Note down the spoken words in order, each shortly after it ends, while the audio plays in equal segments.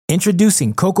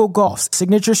Introducing Coco Gauff's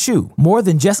signature shoe, more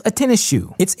than just a tennis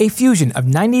shoe. It's a fusion of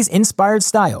 90s-inspired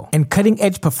style and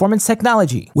cutting-edge performance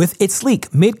technology. With its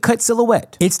sleek mid-cut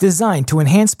silhouette, it's designed to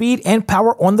enhance speed and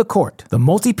power on the court. The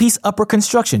multi-piece upper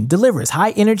construction delivers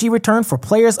high-energy return for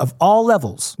players of all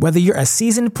levels. Whether you're a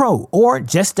seasoned pro or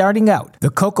just starting out, the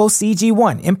Coco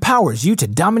CG1 empowers you to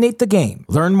dominate the game.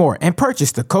 Learn more and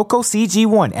purchase the Coco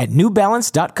CG1 at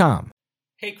newbalance.com.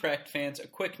 Hey Cracked fans, a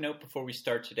quick note before we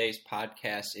start today's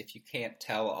podcast. If you can't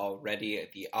tell already,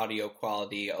 the audio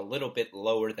quality a little bit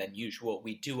lower than usual.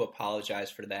 We do apologize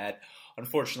for that.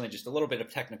 Unfortunately, just a little bit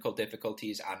of technical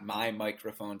difficulties on my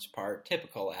microphone's part.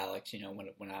 Typical Alex,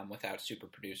 when I'm without super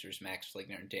producers Max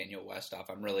Fligner and Daniel Westoff,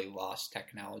 I'm really lost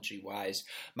technology-wise.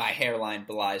 My hairline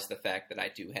belies the fact that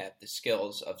I do have the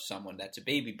skills of someone that's a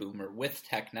baby boomer with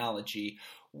technology.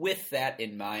 With that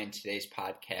in mind, today's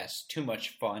podcast, too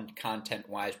much fun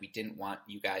content-wise. We didn't want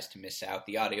you guys to miss out.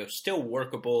 The audio is still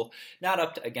workable, not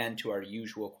up to, again, to our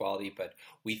usual quality, but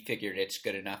we figured it's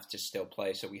good enough to still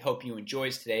play. So we hope you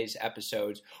enjoy today's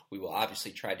episodes. We will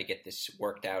obviously try to get this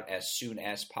worked out as soon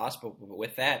as possible. But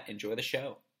with that, enjoy the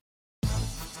show.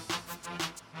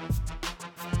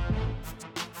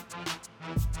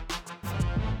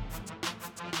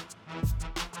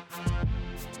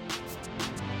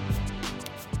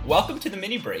 Welcome to the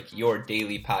Mini Break, your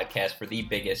daily podcast for the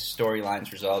biggest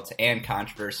storylines, results, and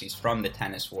controversies from the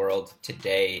tennis world.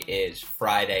 Today is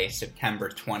Friday, September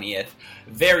 20th.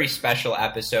 Very special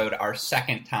episode, our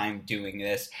second time doing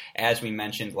this. As we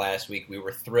mentioned last week, we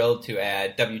were thrilled to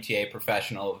add WTA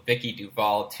professional Vicky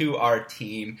Duval to our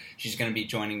team. She's going to be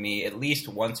joining me at least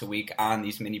once a week on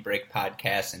these Mini Break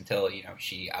podcasts until,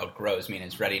 she outgrows me and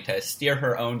is ready to steer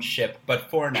her own ship. But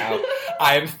for now,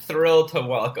 I am thrilled to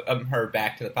welcome her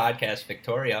back to the podcast.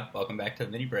 Victoria, welcome back to the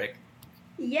Mini Break.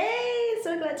 Yay!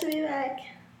 So glad to be back.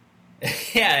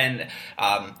 Yeah, and,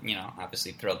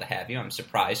 obviously thrilled to have you. I'm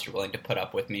surprised you're willing to put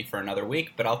up with me for another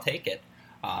week, but I'll take it.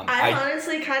 I'm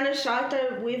honestly kind of shocked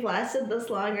that we've lasted this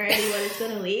long already when it's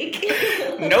been a week.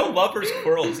 No lovers'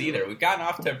 quarrels either. We've gotten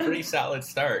off to a pretty solid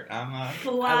start.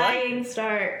 Flying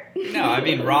start. No,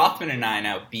 Rothman and I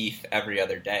now beef every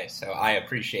other day, so I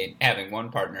appreciate having one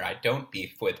partner I don't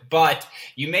beef with. But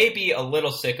you may be a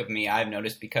little sick of me, I've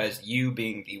noticed, because you,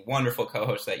 being the wonderful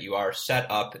co-host that you are, set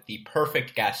up the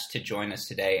perfect guest to join us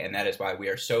today, and that is why we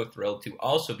are so thrilled to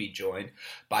also be joined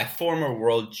by former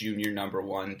World Junior number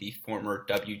one, the former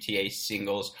WTA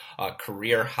singles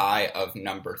career high of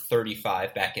number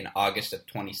 35 back in August of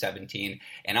 2017.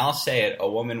 And I'll say it, a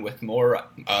woman with more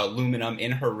aluminum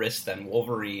in her wrist than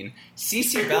Wolverine,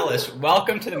 CiCi Bellis.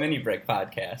 Welcome to the Mini Break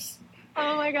podcast.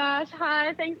 Oh my gosh,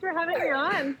 hi, thanks for having me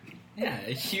on. Yeah,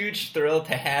 a huge thrill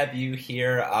to have you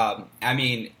here.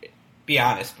 Be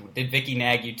honest, did Vicky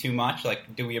nag you too much? Are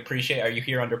you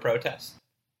here under protest?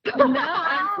 No,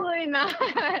 absolutely not.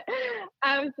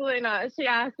 Absolutely not. She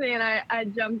asked me and I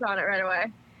jumped on it right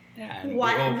away.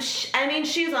 Yeah.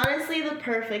 She's honestly the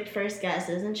perfect first guest,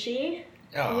 isn't she?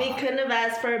 Oh. We couldn't have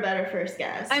asked for a better first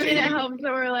guest. It helps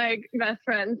that we're best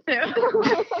friends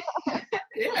too.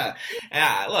 Yeah.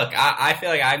 Look, I feel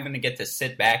like I'm going to get to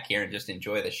sit back here and just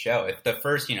enjoy the show. If the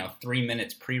first, 3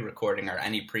 minutes pre-recording or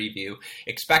any preview,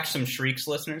 expect some shrieks,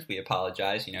 listeners. We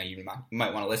apologize. You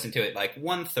might want to listen to it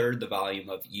 1/3 the volume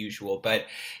of usual. But,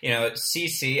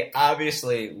 CiCi,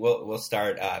 obviously, we'll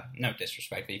start, no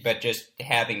disrespect to you, but just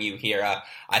having you here.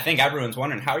 I think everyone's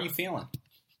wondering, how are you feeling?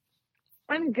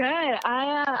 I'm good.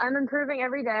 I'm improving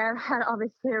every day. I've had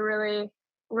obviously a really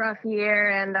rough year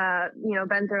and,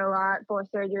 been through a lot, 4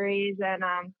 surgeries. And,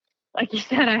 like you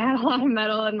said, I had a lot of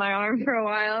metal in my arm for a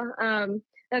while.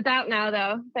 That's out now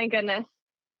though. Thank goodness.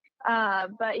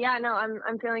 But yeah, no,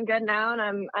 I'm feeling good now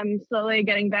and I'm slowly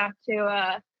getting back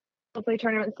to, hopefully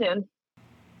tournament soon.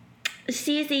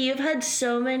 CiCi, you've had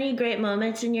so many great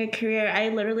moments in your career. I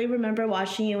literally remember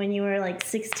watching you when you were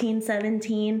 16,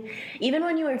 17, even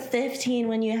when you were 15,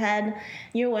 when you had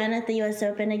your win at the U.S.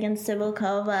 Open against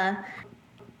Cibulkova.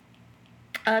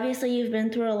 Obviously, you've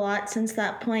been through a lot since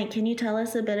that point. Can you tell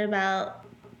us a bit about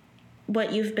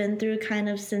what you've been through kind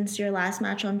of since your last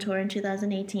match on tour in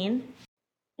 2018?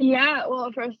 Yeah,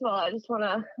 well, first of all, I just want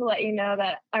to let you know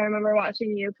that I remember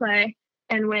watching you play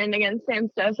and win against Sam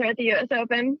Stosur at the U.S.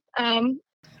 Open.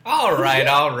 All right.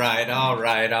 I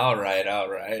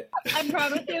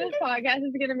promise you this podcast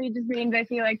is going to be just me and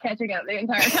Vicky catching up the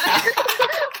entire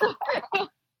time.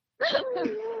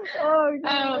 Oh,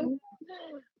 God.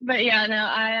 But yeah, no,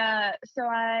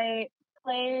 I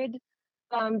played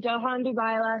Doha and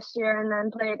Dubai last year and then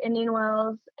played Indian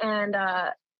Wells. And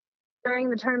during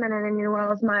the tournament in Indian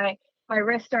Wells, my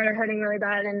wrist started hurting really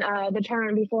bad. And the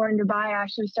tournament before in Dubai, I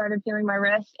actually started feeling my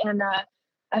wrist. And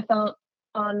I felt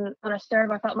on a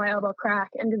serve, I felt my elbow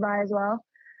crack in Dubai as well.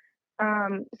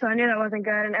 So I knew that wasn't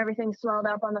good, and everything swelled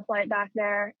up on the flight back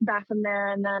from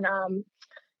there. And then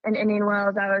in Indian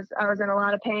Wells, I was in a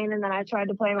lot of pain, and then I tried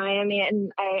to play Miami,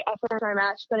 and I finished my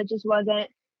match, but it just wasn't,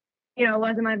 it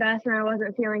wasn't my best, and I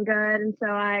wasn't feeling good. And so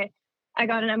I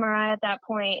got an MRI at that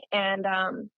point, and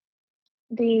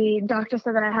the doctor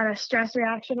said that I had a stress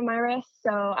reaction in my wrist, so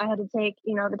I had to take,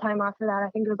 the time off for that. I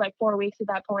think it was like 4 weeks at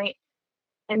that point.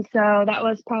 And so that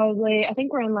was probably, I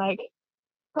think we're in like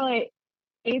probably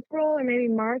April or maybe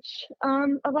March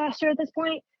of last year at this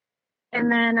point. And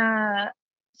then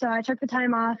so I took the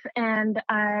time off, and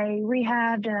I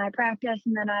rehabbed and I practiced,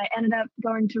 and then I ended up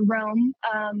going to Rome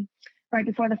right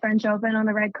before the French Open on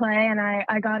the red clay, and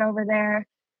I got over there,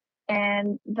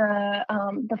 and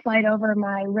the flight over,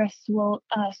 my wrist swelled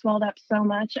up so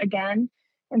much again,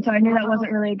 and so I knew that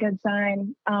wasn't really a good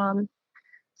sign.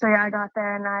 So yeah, I got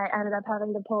there, and I ended up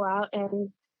having to pull out and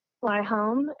fly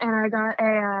home, and I got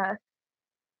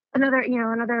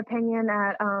another opinion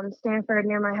at Stanford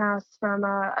near my house from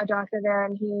a doctor there,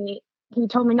 and he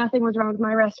told me nothing was wrong with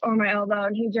my wrist or my elbow,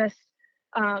 and he just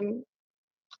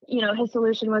his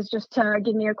solution was just to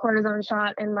give me a cortisone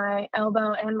shot in my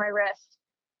elbow and my wrist,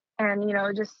 and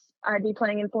just I'd be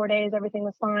playing in 4 days, everything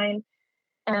was fine.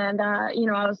 And I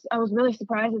was really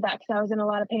surprised at that, because I was in a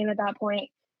lot of pain at that point.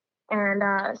 And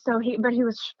but he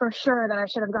was for sure that I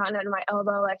should have gotten it in my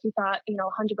elbow, like he thought, 100%.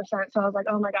 So I was like,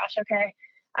 oh my gosh, okay.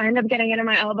 I ended up getting it in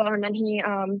my elbow, and then he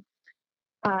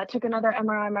took another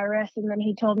MRI on my wrist, and then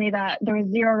he told me that there was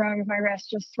zero wrong with my wrist,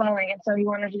 just swelling, and so he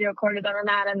wanted to do a cortisone on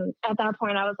that. And at that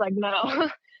point, I was like, no,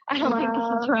 I don't think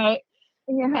this is right.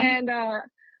 Yeah. And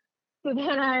so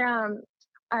then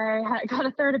I got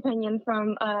a third opinion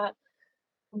from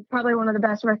probably one of the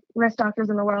best wrist doctors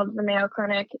in the world, the Mayo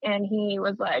Clinic, and he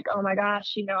was like, oh my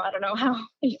gosh, I don't know how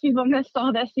these people missed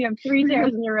all this. You have 3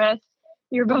 tears in your wrist.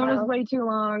 Your bone is way too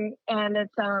long, and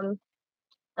it's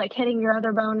like hitting your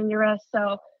other bone in your wrist,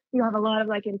 so you have a lot of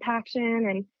like impaction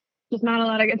and just not a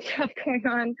lot of good stuff going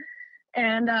on.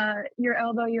 And your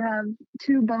elbow, you have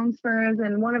 2 bone spurs,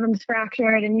 and one of them's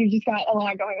fractured, and you just got a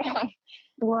lot going on.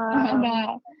 Wow.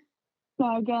 And so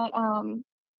I get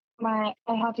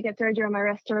I have to get surgery on my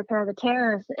wrist to repair the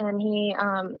tears, and he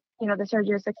the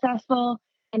surgery was successful.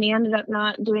 And he ended up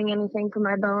not doing anything for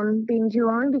my bone being too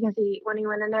long, because when he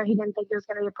went in there, he didn't think it was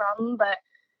going to be a problem. But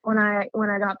when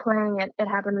I got playing, it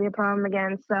happened to be a problem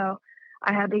again. So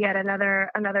I had to get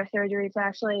another surgery to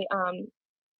actually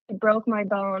it broke my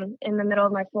bone in the middle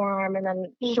of my forearm, and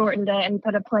then shortened it and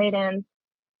put a plate in.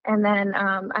 And then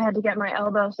I had to get my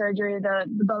elbow surgery, the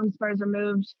bone spurs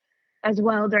removed as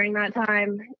well during that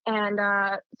time. And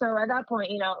so at that point,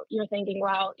 you're thinking,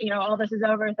 wow, all this is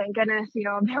over, thank goodness,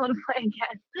 I'll be able to play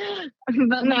again.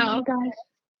 But no,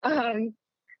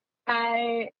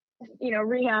 I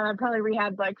probably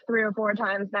rehabbed like 3 or 4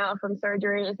 times now from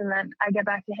surgeries, and then I get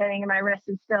back to hitting, and my wrist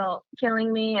is still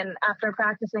killing me. And after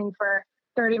practicing for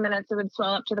 30 minutes, it would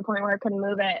swell up to the point where I couldn't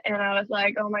move it, and I was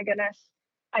like, oh my goodness,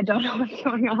 I don't know what's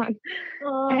going on.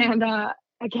 And I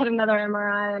get another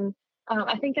MRI, and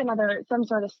I think some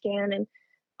sort of scan, and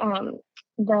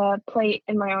the plate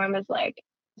in my arm is like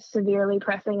severely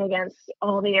pressing against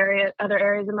all the other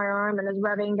areas of my arm, and is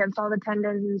rubbing against all the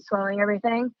tendons and swelling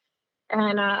everything.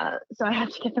 And so I have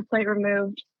to get the plate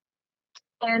removed,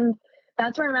 and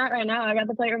that's where I'm at right now. I got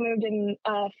the plate removed in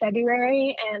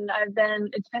February, and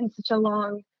it's been such a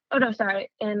long,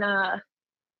 in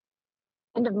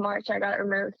end of March I got it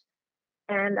removed.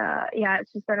 And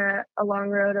it's just been a long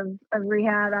road of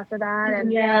rehab after that.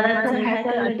 And that's a heck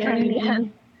of a journey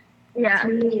again. Yeah.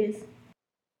 Jeez.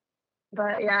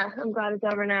 But yeah, I'm glad it's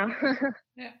over now.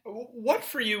 Yeah. What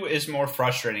for you is more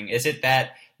frustrating? Is it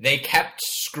that they kept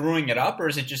screwing it up, or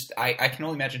is it just, I can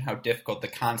only imagine how difficult the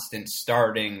constant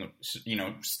starting,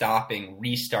 stopping,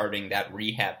 restarting that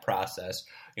rehab process.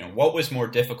 What was more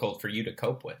difficult for you to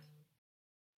cope with?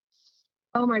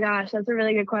 Oh my gosh, that's a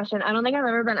really good question. I don't think I've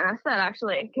ever been asked that,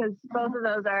 actually, because both of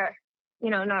those are,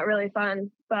 not really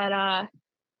fun. But I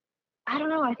don't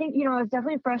know. I think, I was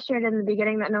definitely frustrated in the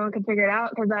beginning that no one could figure it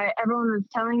out, because everyone was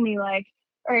telling me it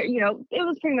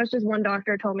was pretty much just one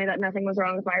doctor told me that nothing was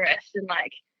wrong with my wrist, and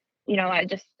I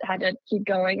just had to keep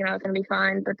going, and I was going to be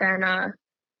fine. But then, I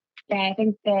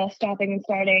think the stopping and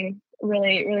starting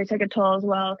really, really took a toll as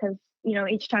well, because,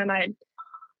 each time I'd,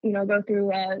 go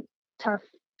through a tough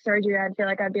surgery, I'd feel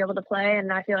like I'd be able to play,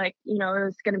 and I feel like it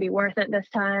was going to be worth it this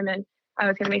time, and I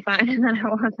was going to be fine, and then I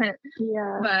wasn't.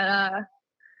 Yeah. But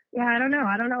I don't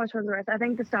know which one's worse. I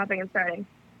think the stopping and starting.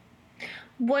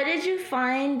 What did you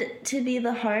find to be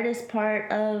the hardest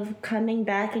part of coming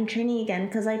back and training again?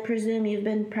 Because I presume you've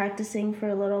been practicing for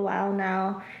a little while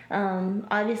now.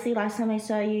 Obviously, last time I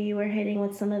saw you, you were hitting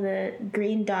with some of the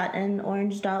green dot and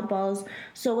orange dot balls.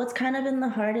 So, what's kind of been the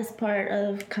hardest part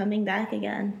of coming back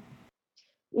again?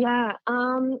 Yeah,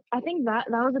 I think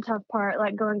that was a tough part,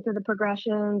 like going through the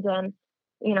progressions and,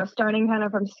 starting kind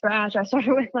of from scratch. I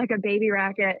started with like a baby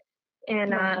racket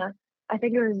in, I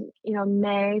think it was,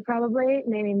 May probably,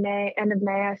 maybe May, end of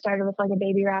May. I started with like a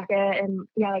baby racket and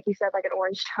yeah, like you said, like an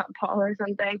orange top ball or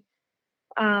something.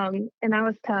 And that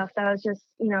was tough. That was just,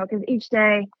 because each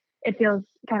day it feels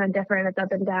kind of different. It's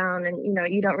up and down, and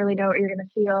you don't really know what you're gonna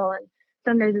feel. And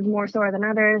some days it's more sore than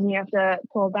others, and you have to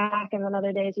pull back. And then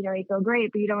other days, you feel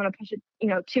great, but you don't want to push it,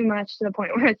 too much to the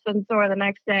point where it's then sore the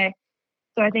next day.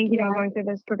 So I think going through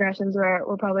those progressions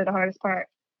were probably the hardest part.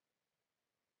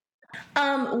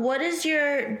 What is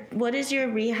your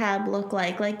rehab look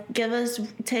like? Like,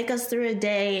 take us through a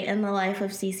day in the life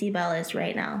of CiCi Bellis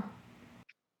right now.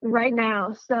 Right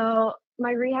now, so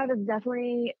my rehab is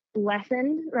definitely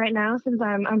lessened right now since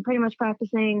I'm pretty much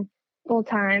practicing full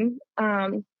time.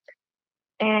 And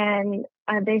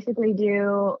I basically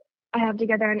I have to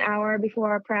get there an hour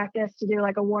before practice to do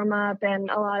like a warm up and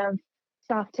a lot of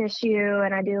soft tissue.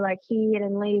 And I do like heat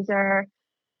and laser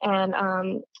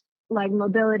and like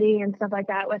mobility and stuff like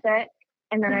that with it.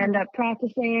 And then I end up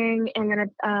practicing, and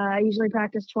then I usually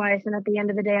practice twice. And at the end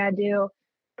of the day, I do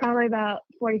probably about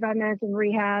 45 minutes of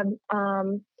rehab,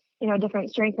 different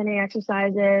strengthening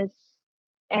exercises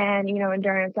and,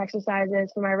 endurance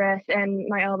exercises for my wrist and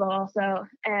my elbow also.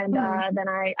 And then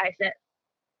I sit.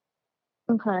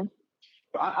 Okay.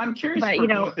 I'm curious.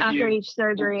 But after each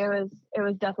surgery, it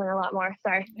was definitely a lot more.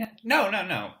 Sorry. Yeah.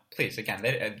 No. Please,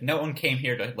 again, no one came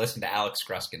here to listen to Alex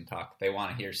Gruskin talk. They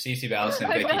want to hear CiCi Bellis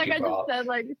and Vicky I feel like Duval. I just said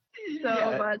like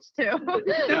so much too.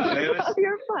 No,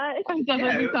 you're fine. I'm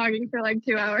definitely talking for like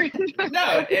 2 hours.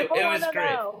 No, it was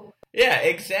great. Yeah,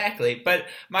 exactly. But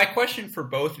my question for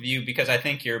both of you, because I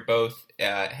think you're both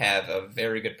have a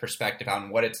very good perspective on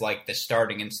what it's like the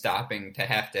starting and stopping to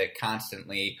have to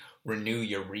constantly renew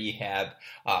your rehab.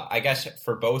 I guess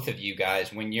for both of you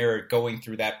guys, when you're going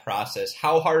through that process,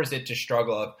 how hard is it to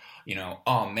struggle of,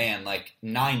 oh man, like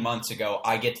 9 months ago,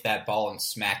 I get to that ball and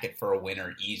smack it for a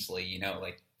winner easily,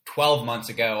 like 12 months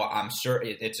ago, I'm sure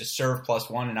it's a serve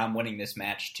 +1 and I'm winning this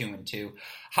match 2-2.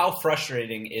 How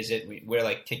frustrating is it where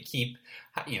like to keep,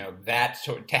 that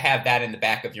to have that in the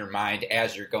back of your mind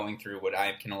as you're going through what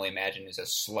I can only imagine is a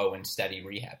slow and steady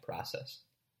rehab process?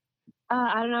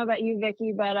 I don't know about you,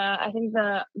 Vicky, but I think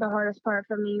the hardest part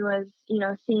for me was,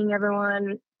 seeing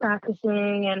everyone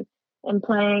practicing and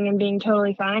playing and being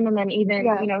totally fine. And then even,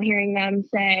 hearing them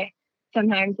say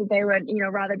sometimes that they would,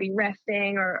 rather be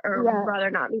resting or rather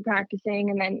not be practicing.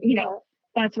 And then,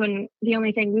 that's when the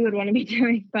only thing we would want to be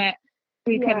doing, but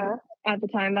we couldn't at the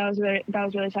time. That was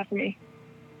really tough for me.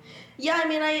 Yeah, I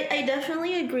mean, I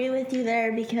definitely agree with you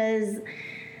there because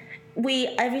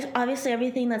obviously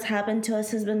everything that's happened to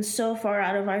us has been so far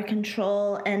out of our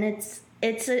control, and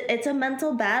it's a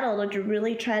mental battle to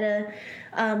really try to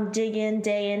dig in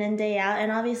day in and day out.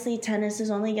 And obviously tennis is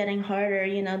only getting harder.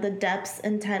 The depths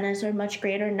in tennis are much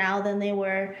greater now than they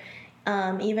were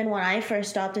even when I first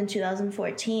stopped in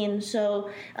 2014. So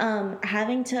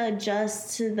having to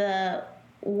adjust to the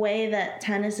way that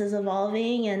tennis is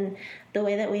evolving and the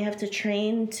way that we have to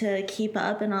train to keep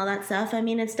up and all that stuff, I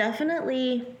mean, it's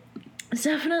definitely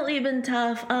been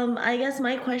tough. I guess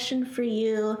my question for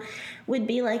you would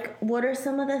be like, what are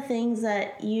some of the things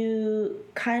that you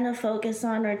kind of focus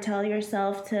on or tell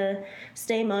yourself to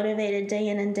stay motivated day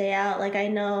in and day out? Like, I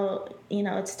know,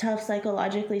 it's tough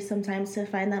psychologically sometimes to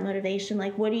find that motivation.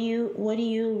 Like, what do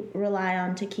you rely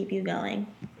on to keep you going?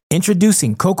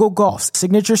 Introducing Coco Gauff's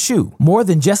signature shoe, more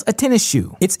than just a tennis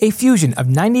shoe. It's a fusion of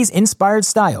 90s inspired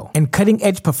style and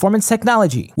cutting-edge performance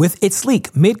technology with its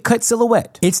sleek mid-cut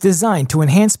silhouette. It's designed to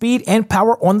enhance speed and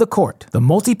power on the court. The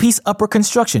multi-piece upper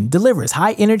construction delivers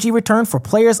high energy return for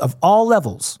players of all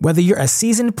levels. Whether you're a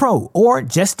seasoned pro or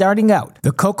just starting out,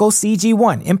 the Coco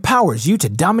CG1 empowers you to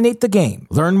dominate the game.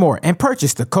 Learn more and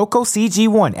purchase the Coco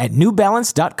CG1 at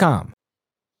newbalance.com.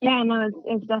 Yeah, no,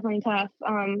 it's definitely tough,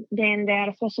 day in and day out,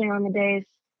 especially on the days,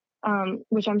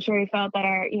 which I'm sure you felt that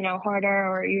are,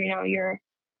 harder or, you're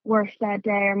worse that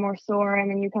day or more sore, and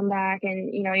then you come back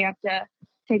and, you have to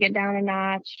take it down a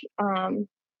notch.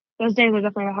 Those days are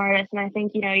definitely the hardest. And I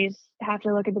think, you just have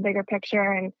to look at the bigger picture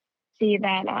and see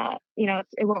that,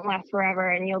 it won't last forever,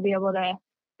 and you'll be able to,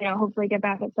 hopefully get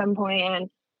back at some point.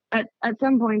 And at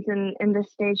some points in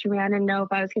this stage for me, I didn't know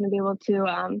if I was going to be able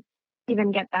to,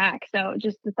 even get back. So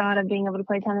just the thought of being able to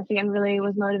play tennis again really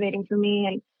was motivating for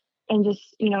me, and just,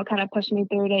 kind of pushed me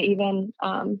through to even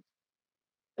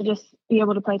just be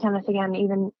able to play tennis again,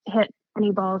 even hit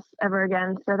any balls ever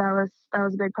again. So that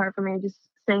was a big part for me, just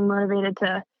staying motivated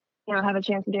to, have a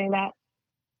chance of doing that.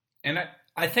 And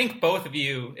I think both of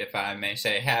you, if I may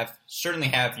say, certainly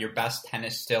have your best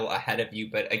tennis still ahead of you.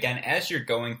 But again, as you're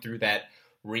going through that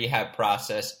rehab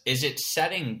process, is it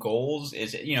setting goals?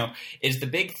 Is it, is the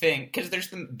big thing, because there's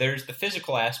the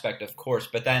physical aspect, of course,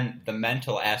 but then the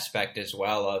mental aspect as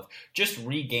well of just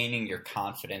regaining your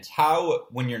confidence. How,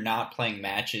 when you're not playing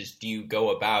matches, do you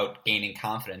go about gaining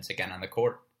confidence again on the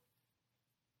court?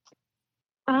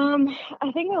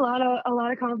 I think a lot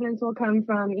of confidence will come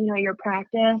from, your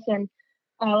practice and,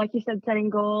 like you said, setting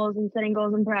goals in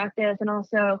practice, and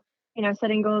also,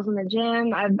 setting goals in the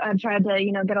gym. I've tried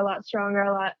to, get a lot stronger,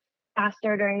 a lot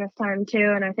faster during this time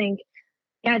too. And I think,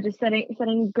 just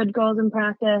setting good goals in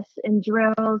practice and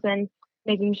drills, and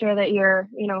making sure that you're,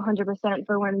 100%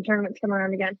 for when tournaments come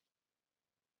around again.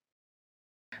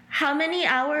 How many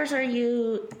hours are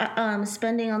you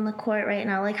spending on the court right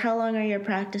now? Like, how long are your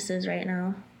practices right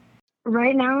now?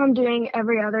 Right now I'm doing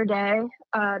every other day,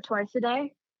 twice a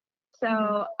day.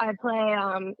 So I play,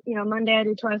 Monday I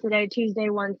do twice a day, Tuesday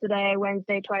once a day,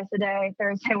 Wednesday twice a day,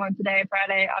 Thursday once a day,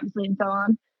 Friday obviously, and so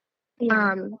on.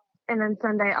 Yeah. And then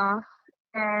Sunday off.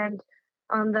 And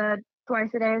on the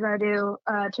twice a days I do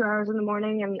 2 hours in the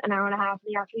morning and an hour and a half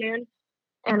in the afternoon.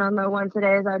 And on the once a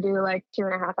days I do like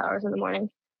 2.5 hours in the morning.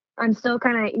 I'm still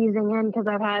kind of easing in because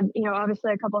I've had,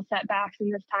 obviously a couple setbacks in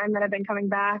this time that I've been coming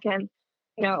back, and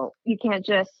you can't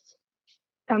just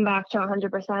come back to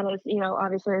 100% as,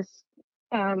 obviously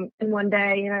in one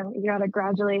day, you got to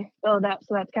gradually build up.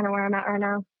 So that's kind of where I'm at right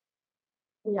now.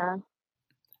 Yeah.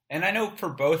 And I know for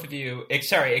both of you,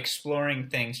 exploring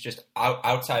things just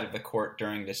outside of the court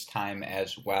during this time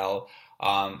as well.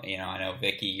 I know,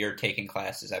 Vicky, you're taking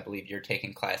classes. I believe you're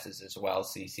taking classes as well,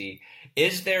 CiCi.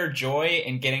 Is there joy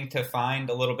in getting to find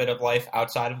a little bit of life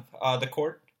outside of the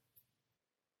court?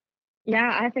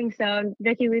 Yeah, I think so. And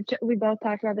Vicky, we both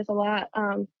talked about this a lot.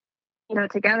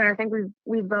 Together, I think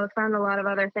we've both found a lot of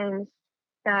other things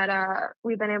that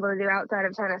we've been able to do outside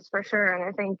of tennis for sure. And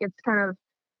I think it's kind of,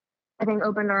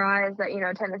 opened our eyes that,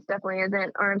 tennis definitely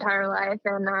isn't our entire life.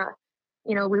 And,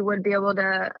 we would be able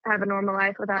to have a normal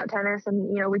life without tennis. And,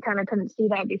 we kind of couldn't see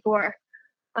that before.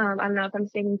 I don't know if I'm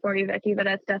speaking for you, Vicky, but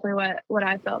that's definitely what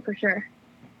I felt for sure.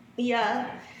 Yeah.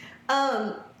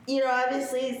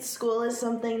 Obviously school is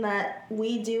something that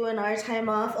we do in our time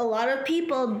off. A lot of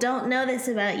people don't know this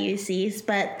about you, Cease,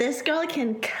 but this girl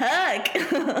can cook.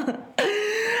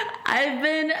 I've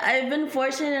been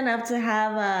fortunate enough to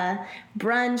have a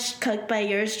brunch cooked by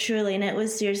yours truly, and it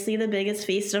was seriously the biggest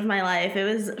feast of my life. It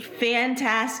was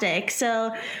fantastic.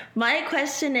 So my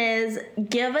question is,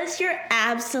 give us your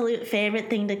absolute favorite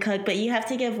thing to cook, but you have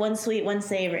to give one sweet, one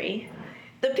savory.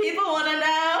 The people want to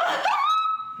know.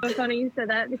 It's funny you said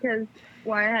that, because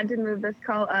why I had to move this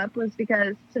call up was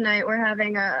because tonight we're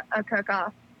having a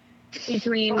cook-off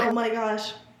between... Oh my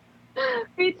gosh.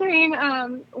 Between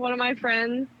one of my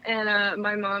friends and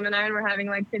my mom and I, and we're having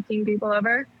like 15 people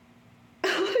over.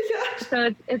 Oh my gosh.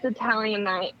 So it's Italian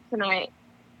night tonight.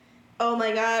 Oh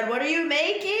my God, what are you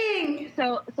making?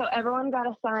 So everyone got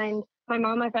assigned, my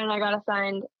mom, my friend, and I got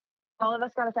assigned, all of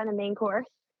us got assigned a main course.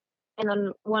 And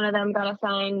then one of them got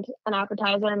assigned an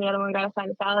appetizer, and the other one got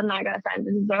assigned a salad, and I got assigned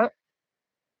a dessert.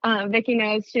 Vicky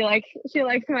knows she likes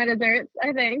my desserts,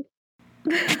 I think.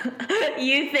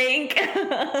 You think?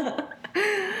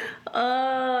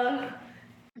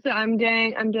 So I'm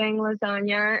doing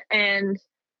lasagna and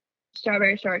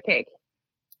strawberry shortcake.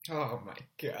 Oh my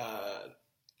God.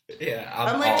 Yeah.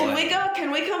 I'm like,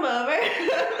 can we come over?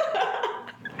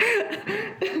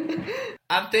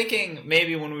 I'm thinking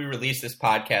maybe when we release this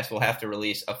podcast, we'll have to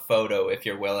release a photo, if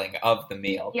you're willing, of the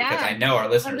meal. Yeah, because I know our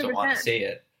listeners 100%. Will want to see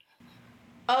it.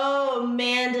 Oh,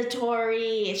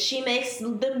 mandatory. She makes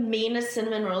the meanest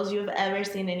cinnamon rolls you've ever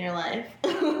seen in your life.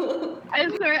 I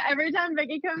swear, every time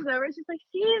Vicky comes over, she's like,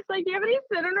 "Jeez, like, do you have any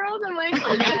cinnamon rolls?" I'm like,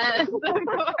 "Yes, of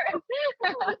course."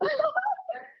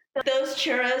 Those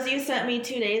churros you sent me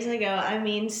 2 days ago, I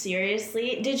mean,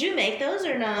 seriously? Did you make those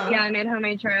or no? Yeah, I made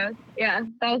homemade churros. Yeah,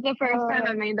 that was the first time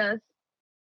I made those.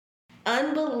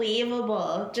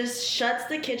 Unbelievable. Just shuts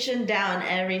the kitchen down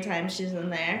every time she's in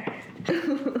there.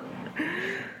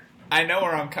 I know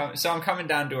where I'm coming. So I'm coming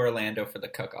down to Orlando for the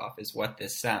cook-off is what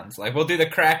this sounds like. We'll do the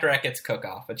Crack Rackets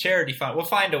cook-off, a charity fund. We'll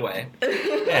find a way.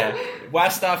 Yeah.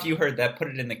 Westoff, you heard that. Put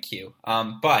it in the queue.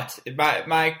 But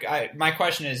my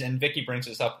question is, and Vicky brings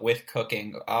this up with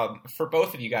cooking, for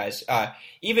both of you guys,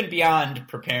 even beyond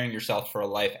preparing yourself for a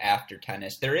life after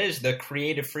tennis, there is the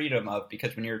creative freedom of,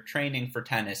 because when you're training for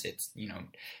tennis, it's,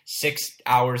 6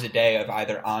 hours a day of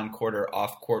either on-court or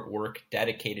off-court work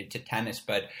dedicated to tennis.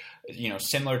 But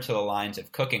similar to the lines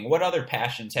of cooking, what other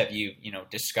passions have you,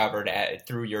 discovered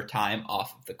through your time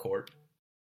off of the court?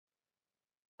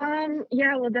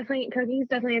 Yeah, well, definitely cooking is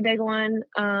definitely a big one.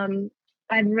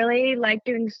 I'd really like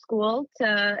doing school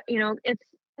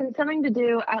it's something to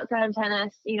do outside of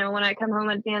tennis, when I come home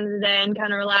at the end of the day and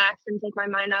kind of relax and take my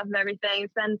mind off of everything.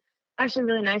 It's been actually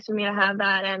really nice for me to have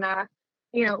that. And,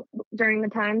 during the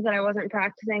times that I wasn't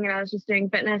practicing and I was just doing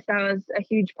fitness, that was a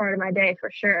huge part of my day for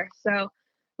sure. So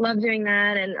love doing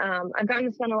that. And I've gotten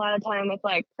to spend a lot of time with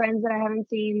like friends that I haven't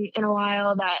seen in a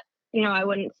while that, I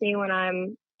wouldn't see when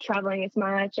I'm traveling as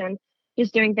much, and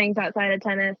just doing things outside of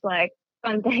tennis, like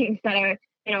fun things that I,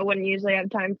 wouldn't usually have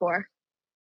time for.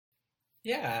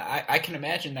 Yeah, I can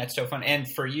imagine that's so fun. And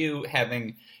for you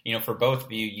having, for both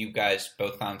of you, you guys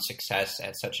both found success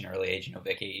at such an early age.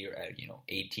 Vicky, you're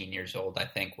 18 years old, I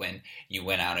think, when you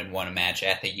went out and won a match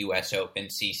at the U.S. Open.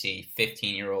 CiCi,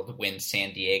 15-year-old, wins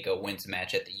San Diego, wins a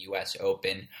match at the U.S.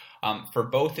 Open. For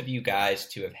both of you guys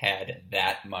to have had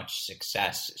that much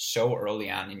success so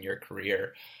early on in your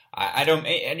career, I don't,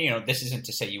 and this isn't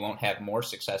to say you won't have more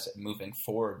success moving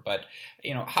forward, but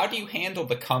how do you handle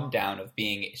the come down of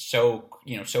being so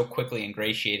quickly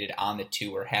ingratiated on the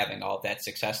tour, having all of that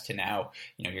success to now,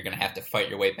 you're going to have to fight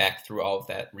your way back through all of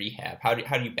that rehab. How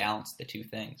do you balance the two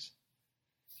things?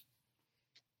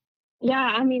 Yeah,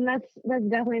 I mean, that's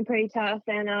definitely pretty tough.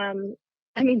 And,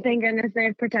 thank goodness they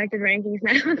have protected rankings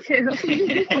now too.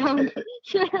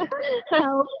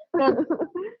 Help.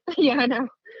 Yeah, I know.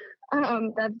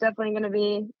 That's definitely going to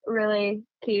be really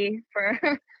key for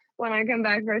when I come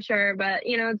back for sure. But,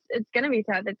 it's going to be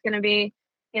tough. It's going to be,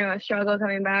 a struggle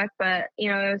coming back. But, it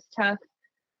was tough,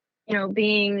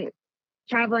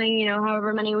 traveling,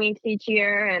 however many weeks each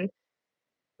year and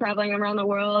traveling around the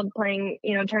world, playing,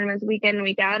 tournaments week in and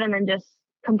week out, and then just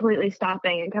completely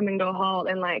stopping and coming to a halt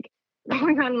and like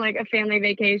going on like a family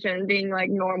vacation, being like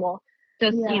normal,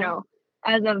 just,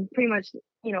 as of pretty much,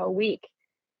 a week.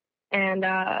 And,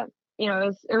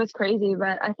 it was crazy,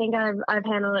 but I think I've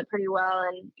handled it pretty well,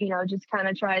 and, just kind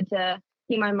of tried to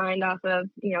keep my mind off of,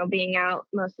 being out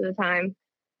most of the time.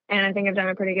 And I think I've done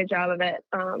a pretty good job of it.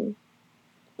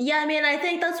 Yeah, I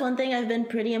think that's one thing I've been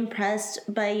pretty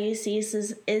impressed by you,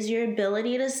 CiCi, is your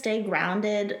ability to stay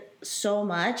grounded so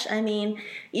much.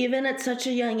 Even at such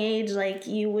a young age, like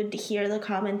you would hear the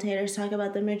commentators talk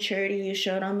about the maturity you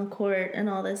showed on the court and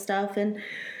all this stuff. And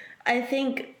I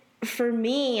think for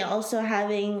me, also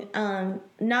having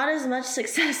not as much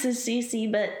success as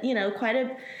CiCi, but quite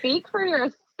a speak for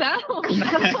yourself.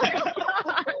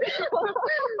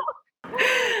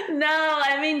 No,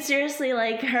 seriously,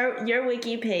 like your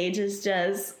wiki page is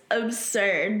just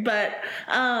absurd. But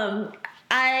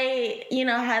I,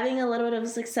 having a little bit of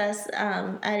success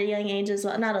at a young age as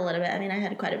well. Not a little bit. I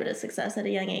had quite a bit of success at a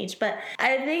young age. But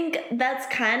I think that's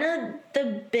kind of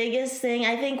the biggest thing.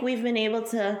 I think we've been able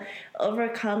to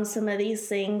overcome some of these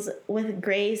things with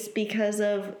grace because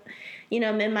of,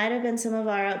 it might have been some of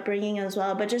our upbringing as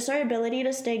well. But just our ability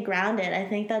to stay grounded. I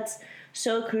think that's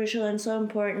so crucial and so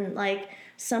important. Like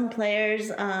some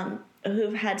players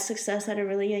who've had success at a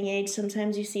really young age,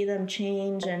 sometimes you see them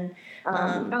change and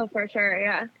oh, for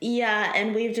sure, yeah,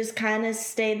 and we've just kind of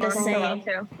stayed the same.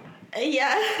 Too.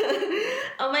 Yeah.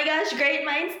 Oh my gosh, great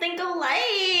minds think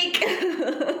alike.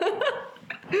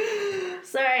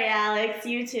 Sorry, Alex,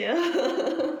 you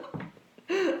too.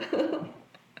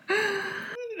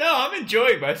 No, I'm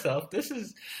enjoying myself. This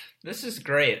is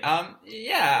great.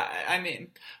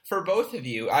 For both of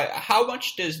you, how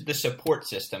much does the support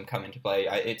system come into play?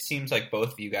 It seems like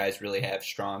both of you guys really have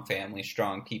strong families,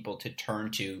 strong people to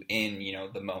turn to in,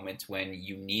 the moments when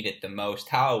you need it the most.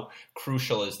 How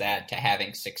crucial is that to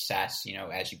having success,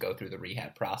 as you go through the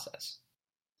rehab process?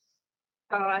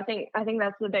 Oh, I think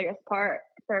that's the biggest part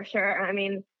for sure.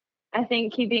 I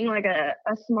think keeping like a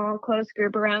small, close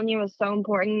group around you is so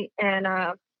important, and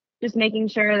just making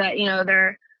sure that,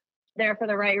 they're there for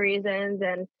the right reasons.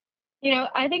 And,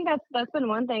 I think that's been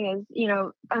one thing is,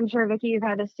 I'm sure Vicky, you've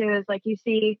had this too, is like you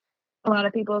see a lot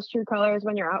of people's true colors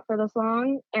when you're out for this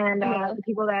long, and the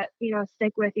people that,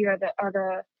 stick with you are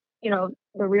the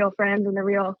the real friends and the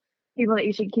real people that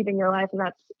you should keep in your life. And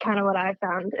that's kind of what I've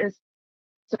found is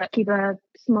to keep a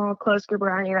small, close group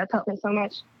around you. That's helped me so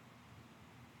much.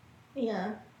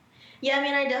 Yeah. Yeah, I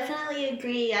mean, I definitely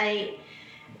agree.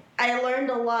 I learned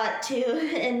a lot too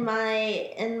in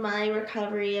my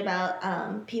recovery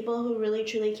about people who really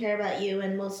truly care about you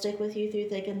and will stick with you through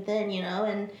thick and thin, you know.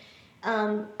 And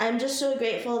I'm just so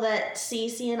grateful that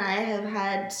CiCi and I have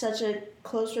had such a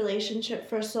close relationship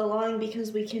for so long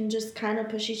because we can just kind of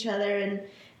push each other and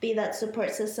be that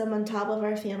support system on top of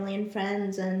our family and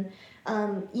friends. And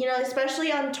you know,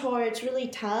 especially on tour, it's really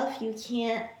tough. You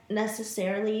can't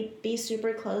necessarily be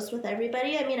super close with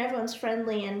everybody. I mean, everyone's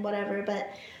friendly and whatever, but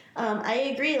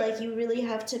I agree. Like, you really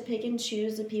have to pick and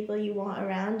choose the people you want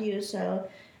around you. So,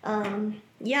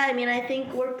 yeah, I mean, I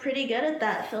think we're pretty good at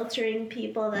that, filtering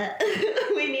people that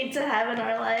we need to have in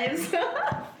our lives.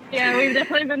 Yeah, we've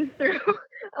definitely been through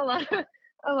a lot of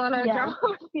drama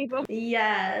with people.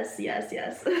 Yes.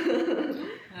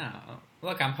 Oh,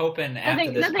 look, I'm hoping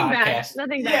after this podcast.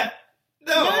 Nothing bad.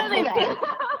 Nothing bad.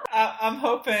 I'm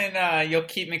hoping you'll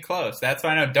keep me close. That's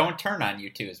why I know don't turn on you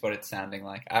two is what it's sounding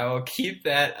like. I will keep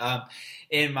that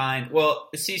in mind. Well,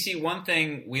 CiCi, one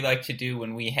thing we like to do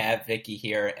when we have Vicky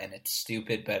here, and it's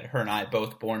stupid, but her and I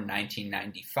both born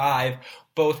 1995,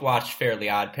 both watched Fairly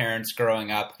Odd Parents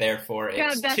growing up. Therefore,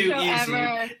 it's too easy,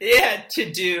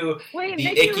 to do. Wait, the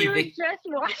Vicky, icky we were just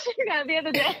watching that the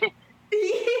other day.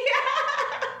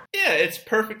 Yeah, it's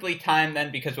perfectly timed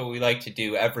then because what we like to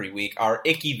do every week, our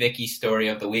Icky Vicky story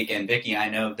of the week. And Vicky, I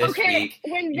know this week.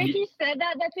 When Vicky said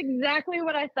that, that's exactly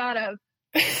what I thought of.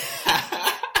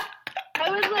 I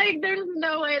was like, there's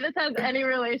no way this has any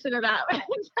relation to that.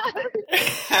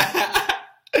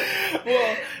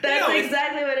 Well, that's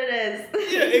exactly what it is.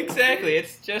 Yeah, exactly.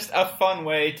 It's just a fun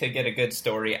way to get a good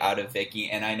story out of Vicky.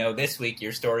 And I know this week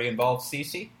your story involves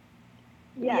CiCi?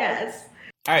 Yes.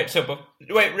 All right, so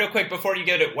wait, real quick, before you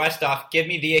go to Westoff, give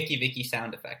me the Icky Vicky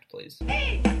sound effect, please.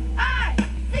 CiCi,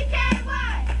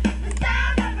 the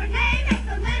sound of her name makes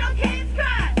the little kids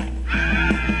cry.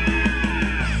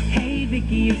 Ah! Hey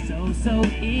Vicky, you're so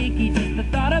icky. Just the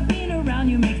thought of being around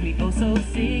you makes me feel so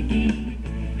sicky.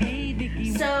 Hey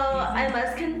Vicky. So I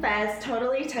must confess,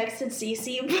 totally texted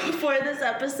CiCi before this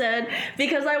episode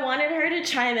because I wanted her to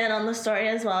chime in on the story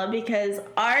as well, because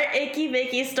our Icky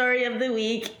Vicky story of the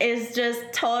week is just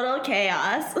total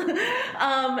chaos.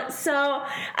 So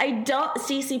I don't,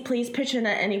 CiCi, please pitch in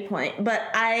at any point, but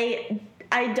I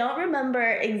don't remember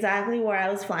exactly where I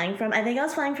was flying from. I think I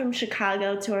was flying from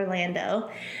Chicago to Orlando.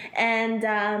 And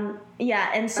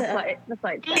and so the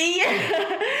flight.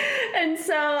 Yeah. And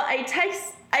so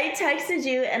I texted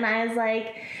you and I was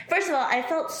like, first of all, I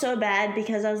felt so bad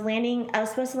because I was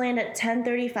supposed to land at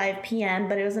 10:35 p.m.,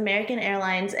 but it was American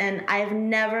Airlines, and I've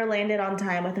never landed on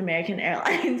time with American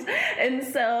Airlines. And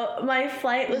so my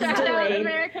flight was delayed. Shout out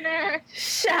American Air.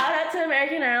 Shout out to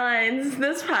American Airlines.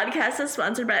 This podcast is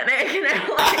sponsored by American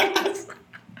Airlines.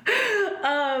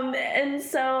 And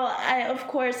so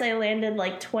I landed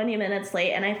like 20 minutes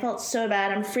late, and I felt so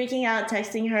bad. I'm freaking out,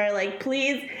 texting her like,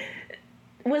 please.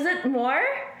 Was it more?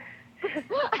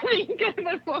 I think it could have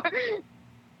been more.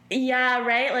 Yeah,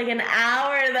 right? Like an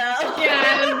hour though.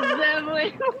 Yeah, it was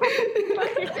definitely.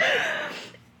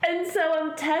 And so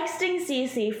I'm texting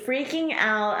CiCi, freaking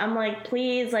out. I'm like,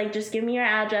 please, like, just give me your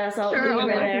address. I'll be over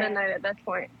there. Midnight at that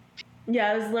point.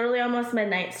 Yeah, it was literally almost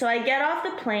midnight. So I get off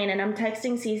the plane and I'm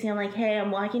texting CiCi. I'm like, hey,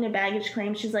 I'm walking to baggage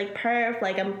claim. She's like, perf,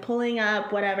 like, I'm pulling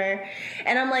up, whatever.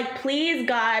 And I'm like, please,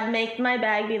 God, make my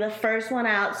bag be the first one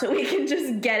out so we can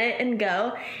just get it and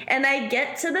go. And I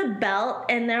get to the belt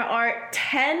and there are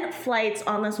 10 flights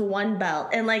on this one belt.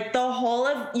 And, like, the whole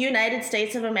of United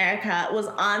States of America was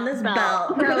on this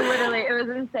belt. No, literally, it was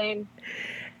insane.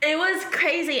 It was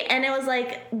crazy, and it was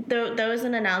like there was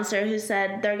an announcer who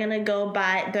said they're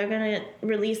gonna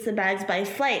release the bags by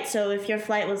flight. So if your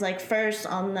flight was like first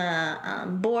on the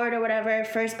board or whatever,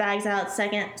 first bag's out,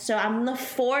 second. So I'm the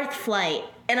fourth flight,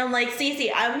 and I'm like,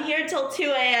 CiCi, I'm here till 2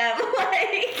 a.m.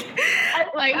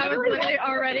 I was literally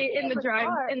already in the drive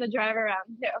around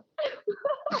too.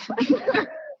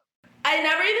 I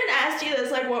never even asked you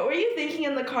this. Like, what were you thinking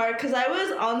in the car? Because I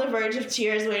was on the verge of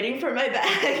tears waiting for my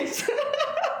bags.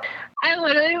 I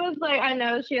literally was like, I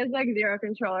know she has like zero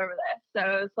control over this. So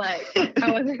it was like,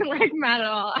 I wasn't like mad at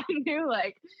all. I knew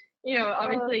like, you know,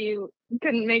 obviously you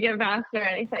couldn't make it fast or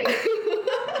anything.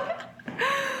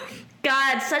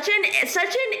 God, such an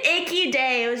icky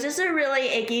day. It was just a really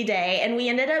icky day. And we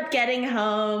ended up getting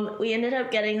home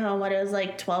when it was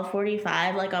like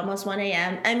 12:45, like almost 1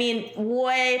 a.m. I mean,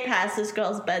 way past this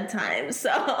girl's bedtime.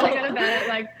 So I got to bed at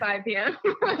like 5 p.m.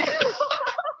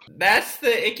 That's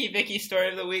the Icky Vicky story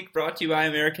of the week, brought to you by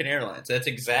American Airlines. That's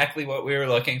exactly what we were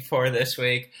looking for this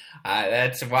week.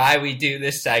 That's why we do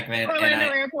this segment.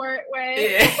 Orlando Airport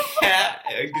way. Yeah,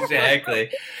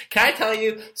 exactly. Can I tell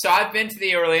you? So I've been to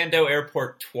the Orlando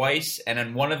Airport twice, and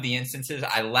in one of the instances,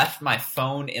 I left my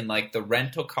phone in like the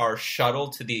rental car shuttle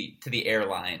to the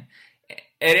airline.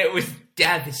 And it was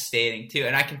devastating, too.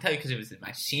 And I can tell you because it was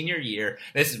my senior year.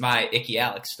 This is my Icky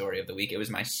Alex story of the week. It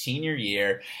was my senior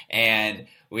year, and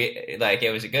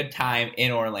it was a good time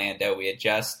in Orlando. We had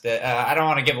just, I don't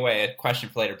want to give away a question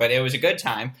for later, but it was a good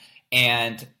time.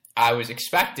 And I was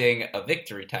expecting a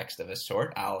victory text of a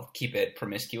sort. I'll keep it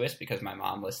promiscuous because my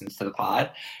mom listens to the pod.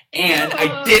 And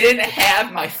I didn't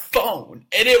have my phone.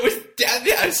 And it was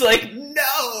devastating. I was like,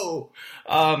 no!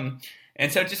 And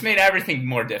so it just made everything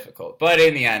more difficult. But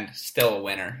in the end, still a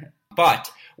winner.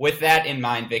 But with that in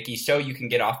mind, Vicky, so you can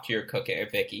get off to your cooking.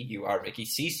 Vicky, you are Vicky.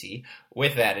 CiCi.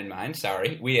 With that in mind,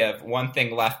 we have one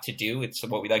thing left to do. It's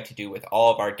what we like to do with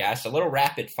all of our guests, a little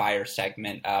rapid fire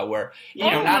segment where,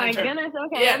 Oh my goodness,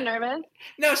 okay, yeah. I'm nervous.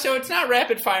 No, so it's not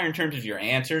rapid fire in terms of your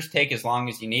answers. Take as long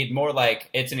as you need. More like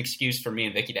it's an excuse for me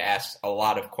and Vicky to ask a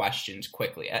lot of questions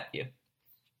quickly at you.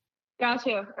 Got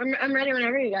you. I'm ready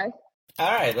whenever you guys. All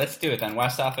right, let's do it then.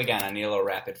 West off again. I need a little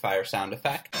rapid fire sound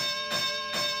effect.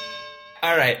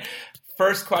 All right,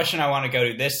 first question I want to go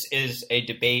to. This is a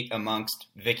debate amongst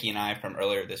Vicky and I from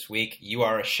earlier this week. You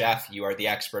are a chef. You are the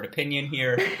expert opinion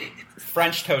here.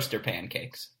 French toast or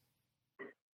pancakes?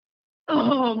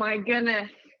 Oh my goodness.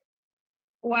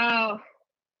 Wow.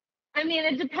 I mean,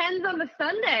 it depends on the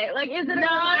Sunday. Like, is it No. We need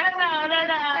one or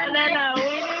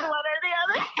the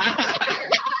other.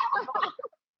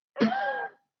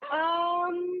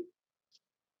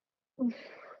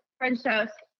 French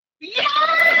toast. Yes!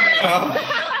 Oh.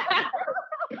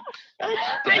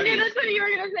 I knew that's what you were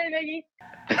going to say, Vicky.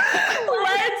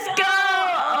 Let's go!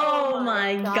 Oh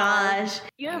my gosh.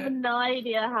 You have no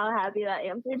idea how happy that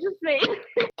answer just made.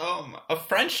 A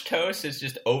French toast is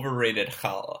just overrated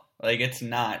challah. Like, it's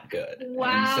not good.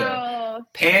 Wow. So,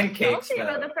 pancakes, Tell me though.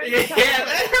 about the French Yeah, toast.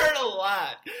 that hurt a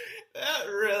lot. That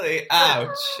really,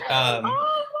 ouch. Oh my god.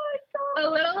 A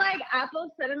little like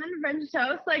apple cinnamon French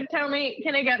toast. Like, tell me,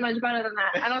 can it get much better than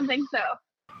that? I don't think so.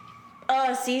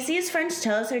 Oh, CiCi's French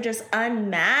toasts are just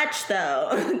unmatched,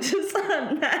 though. Just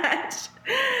unmatched.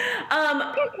 You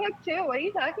can cook too. What are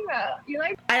you talking about? You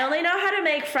like? I only know how to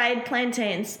make fried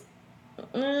plantains.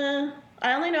 I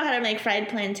only know how to make fried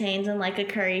plantains and like a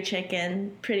curry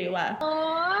chicken pretty well.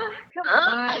 Aww, come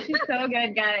on. She's so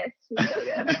good, guys. She's so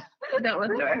good. Don't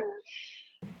listen to her.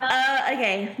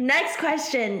 Okay, next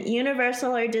question.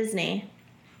 Universal or Disney?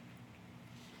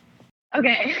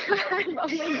 Okay, I've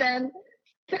only been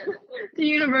to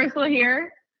Universal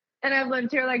here, and I've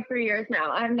lived here like 3 years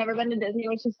now. I've never been to Disney,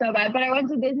 which is so bad. But I went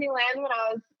to Disneyland when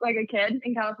I was like a kid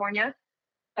in California.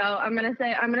 So I'm gonna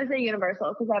say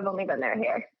Universal because I've only been there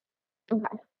here.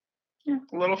 Okay. Yeah,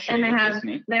 a little shady. And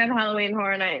Disney. they have Halloween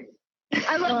Horror Nights.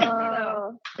 I love Disney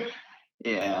though.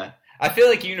 Yeah. I feel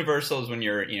like Universal is when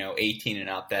you're, 18 and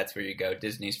up, that's where you go.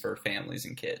 Disney's for families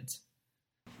and kids.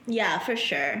 Yeah, for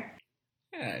sure.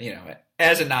 Yeah,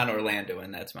 as a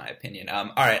non-Orlandoan, that's my opinion.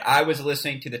 All right, I was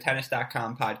listening to the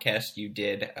Tennis.com podcast you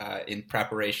did in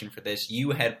preparation for this. You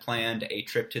had planned a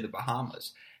trip to the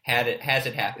Bahamas. Has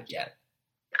it happened yet?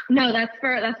 No, that's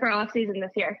for off season this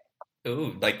year.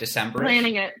 Ooh, like December?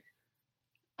 Planning it.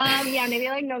 Yeah, maybe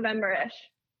like November-ish.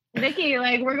 Vicky,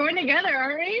 like, we're going together,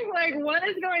 aren't we? Like, what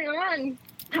is going on?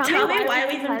 Tell me why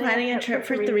we've been planning a trip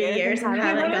for 3 years and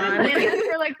haven't gone. We've been planning this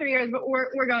for like 3 years, but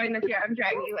we're going this year. I'm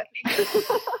dragging you with me.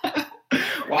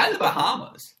 Why the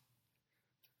Bahamas?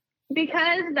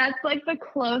 Because that's like the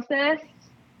closest,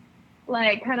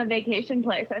 like, kind of vacation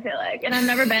place, I feel like. And I've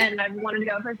never been, and I've wanted to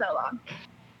go for so long.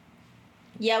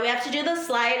 Yeah, we have to do the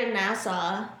slide in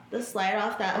Nassau. The slide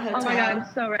off that hotel. Oh my god, I'm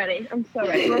so ready. We're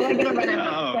like gonna run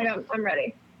out. Like, I'm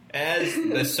ready. As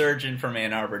the surgeon from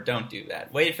Ann Arbor, don't do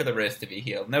that. Wait for the wrist to be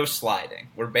healed. No sliding.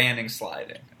 We're banning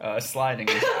sliding. Sliding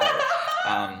is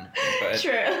out.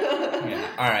 True.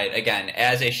 Yeah. All right, again,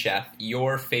 as a chef,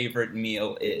 your favorite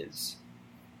meal is?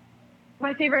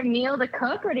 My favorite meal to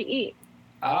cook or to eat?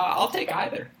 I'll take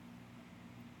either.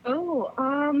 Oh,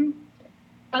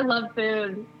 I love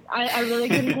food. I really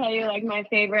couldn't tell you, like, my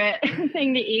favorite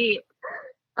thing to eat.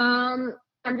 I'm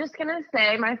just going to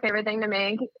say my favorite thing to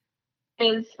make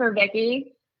is for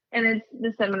Vicky, and it's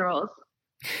the cinnamon rolls.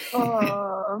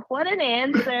 Oh, what an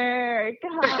answer.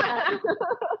 God.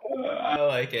 I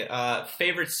like it.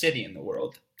 Favorite city in the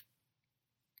world?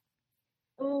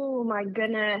 Oh, my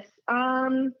goodness.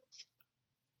 Love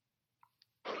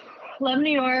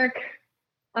New York.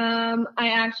 I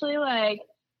actually, like,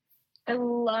 I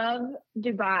love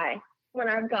Dubai when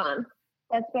I've gone.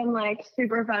 That's been like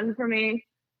super fun for me.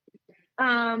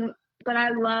 But I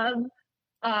love,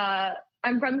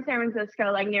 I'm from San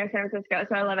Francisco, like near San Francisco,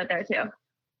 so I love it there too.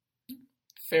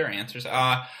 Fair answers.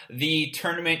 The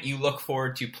tournament you look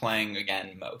forward to playing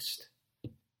again most?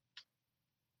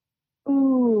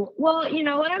 Ooh, well, you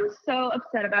know what I'm so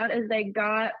upset about is they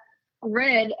got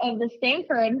rid of the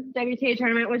Stanford WTA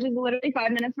tournament, which is literally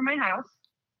 5 minutes from my house,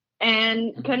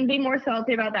 and couldn't be more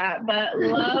salty about that. But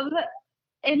love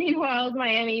Indian Wells,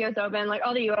 Miami, US Open, like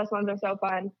all the US ones are so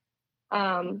fun.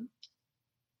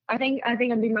 I think I'd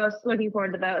be most looking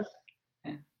forward to those.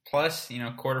 Yeah. Plus,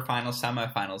 quarterfinals,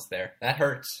 semifinals there. That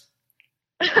hurts.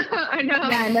 I know.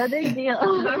 Yeah, no big deal.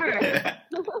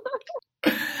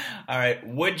 All right.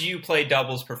 Would you play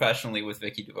doubles professionally with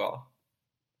Vicky Duval?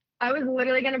 I was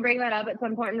literally going to bring that up at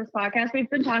some point in this podcast. We've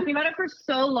been talking about it for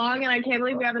so long, and I can't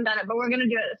believe we haven't done it, but we're going to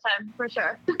do it this time, for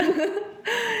sure.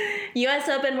 US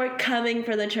Open, we're coming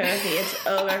for the trophy. It's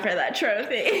over for that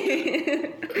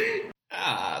trophy.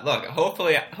 Look,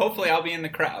 hopefully I'll be in the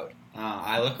crowd.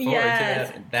 I look forward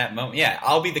to that moment. Yeah,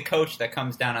 I'll be the coach that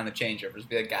comes down on the changeovers.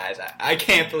 Be like, guys, I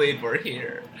can't believe we're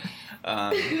here.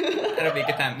 That'll be a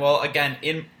good time. Well, again,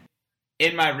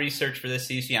 in my research for this,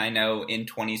 CiCi, I know in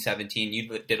 2017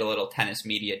 you did a little tennis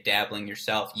media dabbling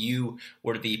yourself. You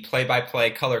were the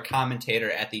play-by-play color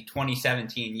commentator at the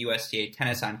 2017 USTA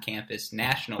Tennis on Campus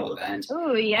national event.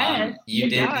 Oh, yes. You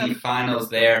did the finals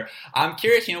there. I'm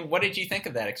curious, what did you think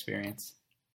of that experience?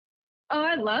 Oh,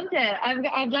 I loved it.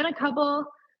 I've done a couple,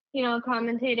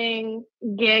 commentating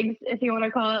gigs, if you want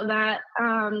to call it that.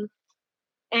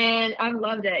 And I've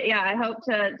loved it. Yeah, I hope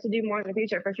to do more in the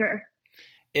future for sure.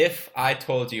 If I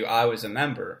told you I was a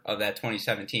member of that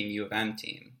 2017 U of M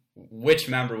team, which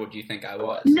member would you think I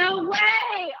was? No way!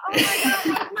 Oh my God,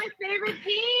 that's my favorite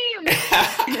team!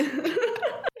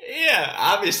 Yeah,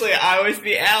 obviously I was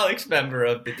the Alex member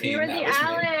of the team. You were the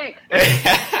Alex!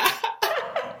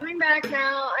 Coming back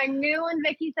now. I knew when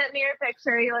Vicky sent me your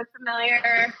picture, you looked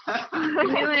familiar. I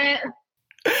knew it.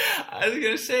 I was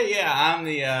gonna say, I'm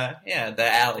the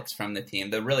Alex from the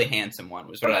team, the really handsome one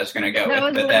was what I was gonna go with. That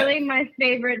was literally my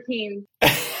favorite team.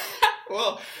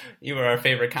 Well, you were our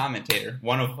favorite commentator,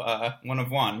 one of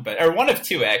one, or one of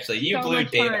two actually. You so blew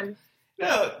much data. fun.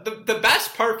 No, the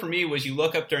best part for me was you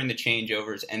look up during the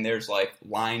changeovers and there's like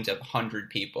lines of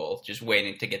 100 people just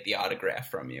waiting to get the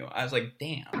autograph from you. I was like,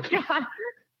 damn.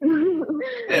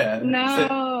 Yeah. No.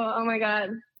 Oh my God.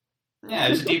 Yeah,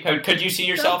 it's deep. Could you see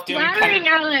yourself doing? Flattering,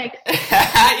 Alex.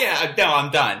 Yeah, no,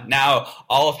 I'm done. Now,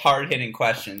 all hard-hitting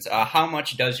questions. How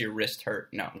much does your wrist hurt?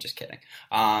 No, I'm just kidding.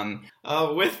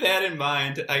 With that in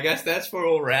mind, I guess that's where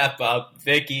we'll wrap up.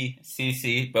 Vicky,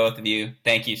 CiCi, both of you,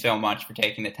 thank you so much for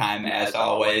taking the time, as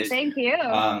always. Thank you.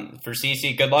 For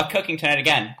CiCi, good luck cooking tonight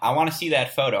again. I want to see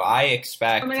that photo. I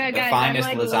expect God, the guys, finest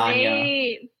I'm like, lasagna.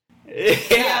 wait.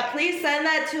 Yeah, please send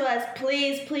that to us.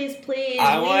 Please. We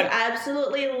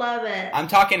absolutely love it. I'm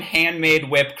talking handmade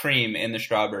whipped cream in the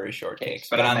strawberry shortcakes.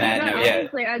 But on that note,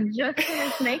 honestly, I just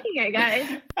finished making it,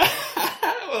 guys.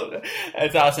 Well,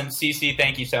 that's awesome. CiCi,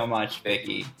 thank you so much.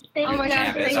 Vicky. Oh my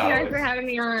gosh, thank you guys for having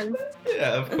me on.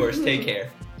 Yeah, of course. Take care.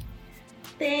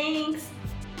 Thanks.